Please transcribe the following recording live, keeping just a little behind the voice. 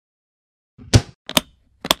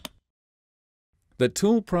The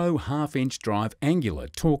ToolPRO half-inch drive angular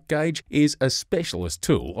torque gauge is a specialist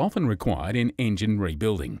tool often required in engine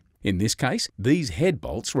rebuilding. In this case, these head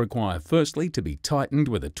bolts require firstly to be tightened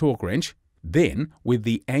with a torque wrench, then with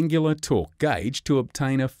the angular torque gauge to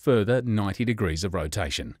obtain a further 90 degrees of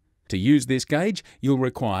rotation. To use this gauge, you'll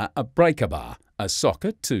require a breaker bar, a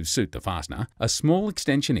socket to suit the fastener, a small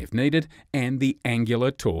extension if needed, and the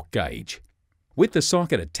angular torque gauge. With the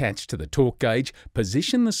socket attached to the torque gauge,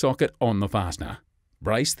 position the socket on the fastener.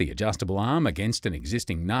 Brace the adjustable arm against an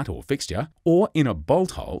existing nut or fixture, or in a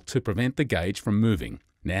bolt hole to prevent the gauge from moving.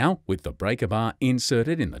 Now, with the breaker bar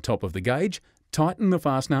inserted in the top of the gauge, tighten the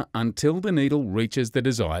fastener until the needle reaches the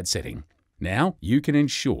desired setting. Now, you can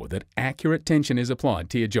ensure that accurate tension is applied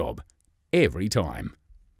to your job, every time.